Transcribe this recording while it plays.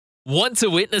Want to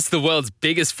witness the world's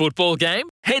biggest football game?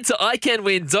 Head to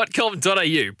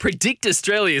iCanWin.com.au, predict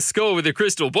Australia's score with a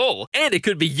crystal ball, and it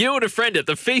could be you and a friend at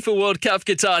the FIFA World Cup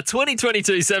Qatar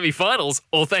 2022 semi-finals,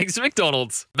 all thanks to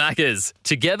McDonald's. Maccas,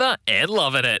 together and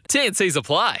loving it. TNCs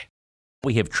apply.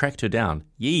 We have tracked her down.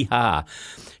 Yeehaw.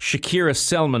 Shakera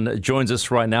Selman joins us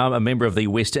right now, a member of the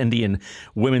West Indian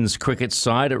women's cricket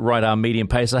side at right arm medium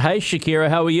pacer. Hey, Shakera,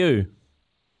 how are you?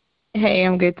 Hey,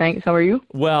 I'm good, thanks. How are you?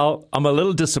 Well, I'm a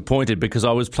little disappointed because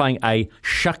I was playing a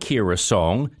Shakera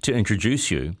song to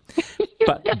introduce you,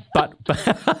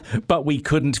 but we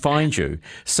couldn't find you.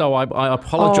 So I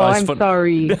apologise I'm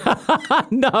sorry.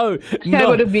 No. I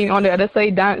would have been on the other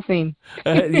side dancing.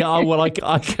 Well, I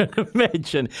can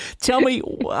imagine. Tell me,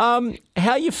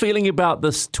 how are you feeling about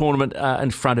this tournament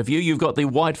in front of you? You've got the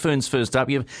White Ferns first up.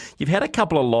 You've had a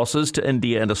couple of losses to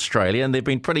India and Australia, and they've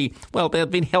been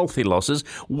they've been healthy losses.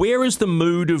 Where is the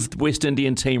mood of the West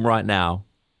Indian team right now?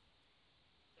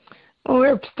 Well,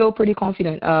 we're still pretty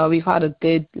confident. We've had a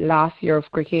good last year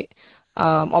of cricket.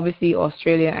 Obviously,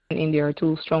 Australia and India are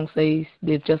two strong sides.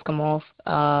 They've just come off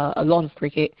a lot of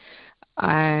cricket.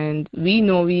 And we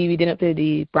know we didn't play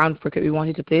the brand of cricket we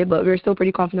wanted to play, but we're still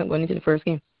pretty confident going into the first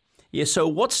game. Yeah, so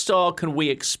what style can we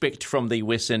expect from the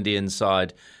West Indian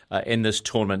side in this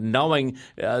tournament, knowing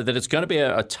that it's going to be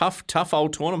a tough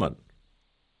old tournament?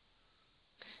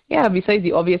 Yeah, besides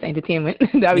the obvious entertainment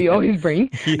that we always bring,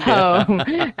 Yeah.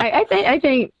 I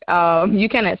think you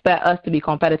can expect us to be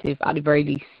competitive at the very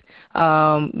least.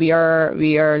 We are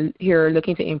here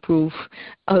looking to improve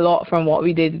a lot from what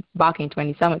we did back in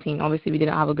 2017. Obviously, we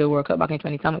didn't have a good World Cup back in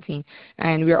 2017,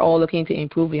 and we are all looking to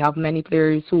improve. We have many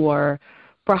players who are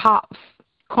perhaps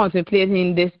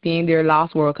contemplating this being their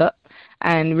last World Cup,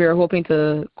 and we're hoping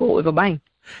to go with a bang.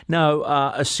 Now,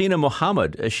 Asina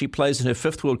Mohammed, she plays in her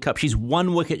fifth World Cup. She's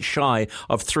 1 wicket shy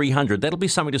of 300. That'll be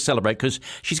something to celebrate because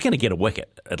she's going to get a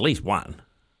wicket, at least one.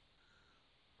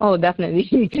 Oh,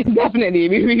 definitely. Definitely.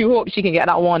 We hope she can get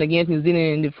that one against New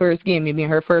Zealand in the first game, maybe in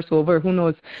her first over. Who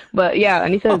knows? But, yeah,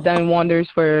 Anissa has done wonders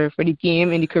for the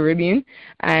game in the Caribbean.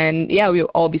 And, yeah, we'll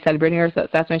all be celebrating her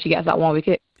success when she gets that one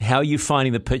wicket. How are you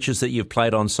finding the pitches that you've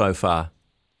played on so far?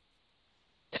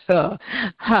 They're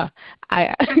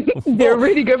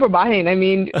really good for batting. I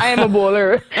mean, I am a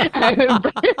bowler.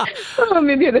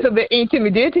 Maybe a little bit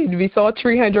intimidated. We saw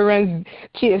 300 runs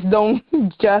chased down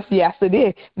just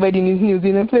yesterday by the New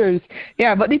Zealand players.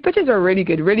 Yeah, but the pitches are really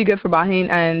good for batting,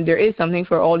 and there is something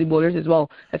for all the bowlers as well,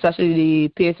 especially the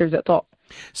pacers at top.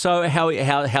 So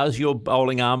how's your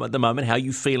bowling arm at the moment? How are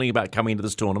you feeling about coming into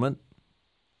this tournament?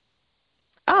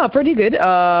 Pretty good.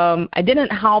 I didn't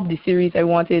have the series I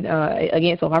wanted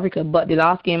against South Africa, but the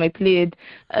last game I played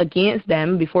against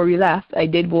them before we left, I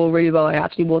did bowl really well. I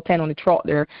actually bowled 10 on the trot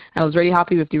there. I was really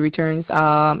happy with the returns,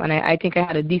 and I think I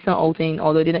had a decent outing,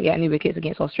 although I didn't get any wickets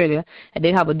against Australia. I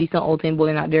did have a decent outing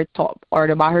bowling at their top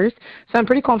order batters, so I'm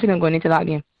pretty confident going into that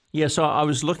game. Yeah, so I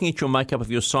was looking at your makeup of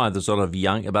your side. There's a lot of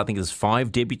young, I think there's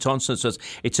 5 debutants, so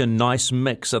it's a nice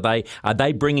mix. Are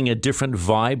they bringing a different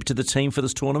vibe to the team for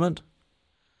this tournament?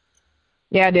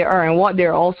 Yeah, they are. And what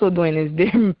they're also doing is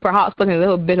they're perhaps putting a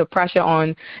little bit of pressure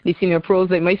on the senior pros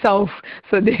like myself.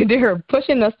 So they're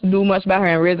pushing us to do much better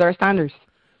and raise our standards.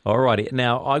 All righty.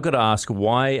 Now, I've got to ask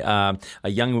why a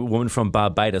young woman from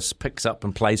Barbados picks up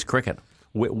and plays cricket.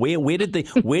 Where did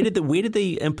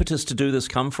the impetus to do this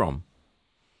come from?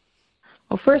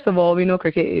 Well, first of all, we know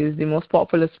cricket is the most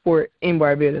popular sport in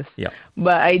Barbados. Yeah.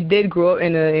 But I did grow up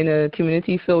in a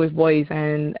community filled with boys,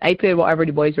 and I played whatever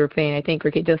the boys were playing. I think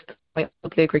cricket I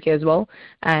play cricket as well,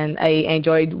 and I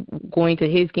enjoyed going to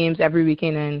his games every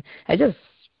weekend, and I just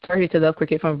started to love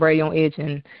cricket from a very young age,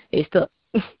 and it stuck.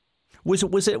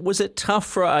 Was it tough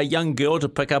for a young girl to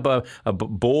pick up a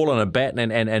ball and a bat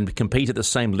and compete at the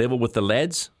same level with the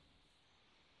lads?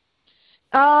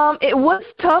 It was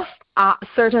tough at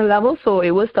certain levels, so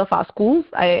it was tough at schools.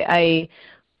 I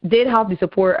did have the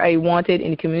support I wanted in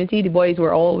the community. The boys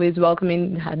were always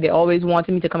welcoming. They always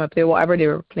wanted me to come and play whatever they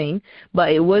were playing.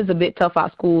 But it was a bit tough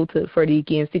at school for the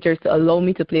games teachers to allow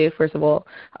me to play. First of all,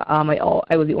 I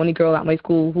was the only girl at my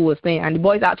school who was playing, and the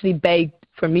boys actually begged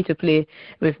for me to play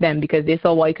with them because they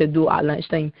saw what I could do at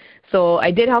lunchtime. So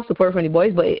I did have support from the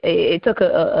boys, but it took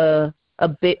a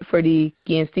bit for the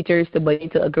games teachers to buy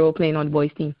into a girl playing on the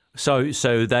boys' team. So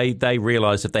they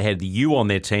realised if they had you on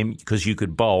their team because you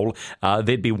could bowl,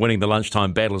 they'd be winning the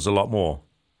lunchtime battles a lot more.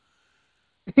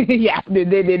 Yeah,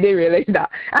 they realised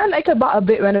that. And I could bat a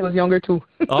bit when I was younger too.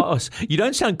 Oh, you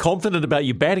don't sound confident about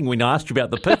your batting when I asked you about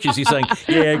the pitches. You're saying,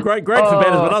 yeah, great for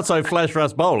batters, but not so flash for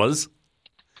us bowlers.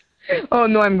 Oh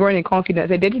no, I'm growing in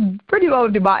confidence. I did pretty well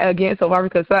with the battle against South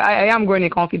Africa, so I am growing in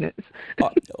confidence.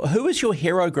 Who was your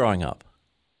hero growing up?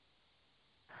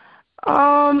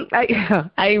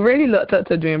 I really looked up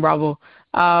to Dwayne Bravo.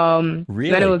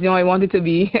 Really? When I was young, I wanted to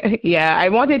be, yeah, I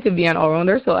wanted to be an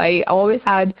all-rounder. So I always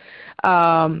had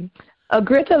a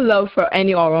greater love for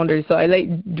any all-rounder. So I like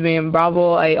Dwayne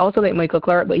Bravo. I also like Michael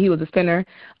Clark, but he was a spinner.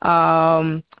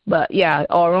 But yeah,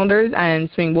 all-rounders and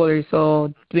swing bowlers.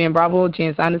 So Dwayne Bravo,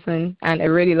 James Anderson, and I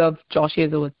really love Josh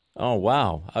Hazelwood. Oh,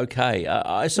 wow. Okay.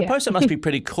 I suppose it must be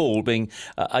pretty cool being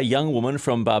a young woman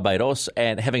from Barbados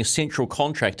and having a central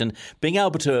contract and being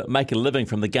able to make a living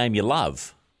from the game you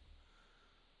love.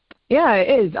 Yeah,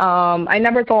 it is. I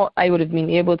never thought I would have been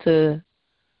able to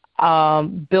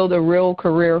build a real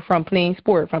career from playing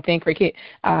sport, from playing cricket.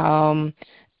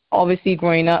 Obviously,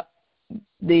 growing up,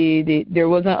 there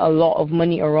wasn't a lot of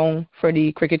money around for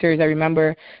the cricketers. I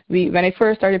remember when I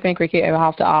first started playing cricket, I would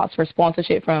have to ask for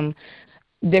sponsorship from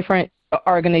different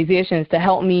organizations to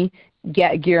help me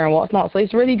get gear and whatnot. So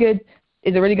it's really good.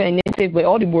 It's a really good initiative by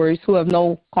all the boys who have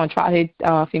now contracted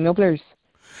female players.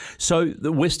 So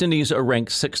the West Indies are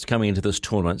ranked 6th coming into this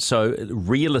tournament. So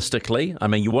realistically, I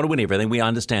mean, you want to win everything. We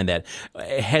understand that.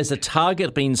 Has a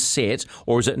target been set,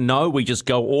 or is it no, we just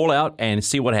go all out and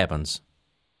see what happens?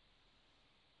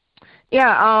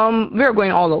 Yeah, we're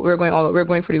going all out. We're going all out. We're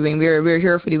going for the win. We're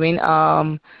here for the win.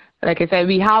 Like I said,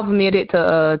 we have made it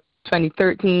to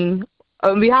 2013.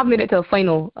 We have made it to a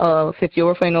final,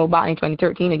 50-over final back in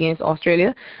 2013 against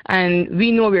Australia, and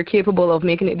we know we're capable of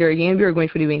making it there again. We're going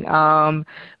for the win.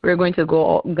 We're going to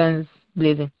go guns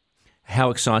blazing.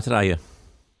 How excited are you?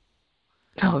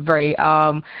 Oh, very.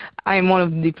 I'm one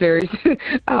of the players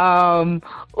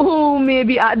who may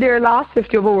be at their last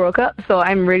 50-over World Cup, so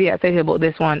I'm really excited about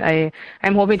this one.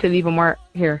 I'm hoping to leave a mark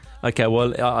here. Okay,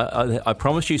 well, I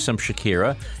promised you some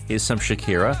Shakera. Here's some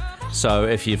Shakera. So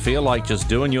if you feel like just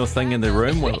doing your thing in the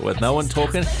room with no one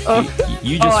talking,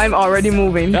 you just... Oh, I'm already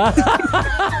moving.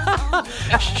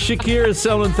 Shakera,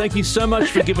 Selman, thank you so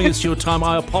much for giving us your time.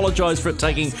 I apologise for it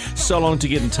taking so long to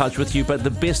get in touch with you, but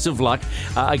the best of luck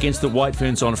against the White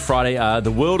Ferns on Friday.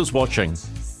 The world is watching.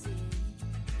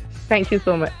 Thank you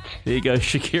so much. There you go,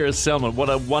 Shakera Selman. What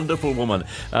a wonderful woman.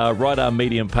 Right arm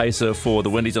medium pacer for the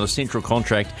Windies on a central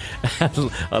contract.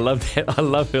 I love that. I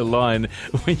love her line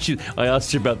when I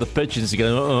asked her about the pitch and she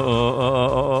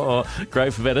goes,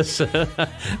 great for batters,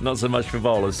 not so much for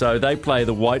bowlers. So they play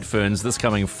the White Ferns this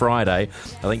coming Friday.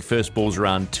 I think first ball's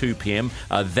around 2 p.m.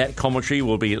 That commentary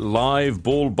will be live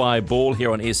ball by ball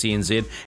here on SENZ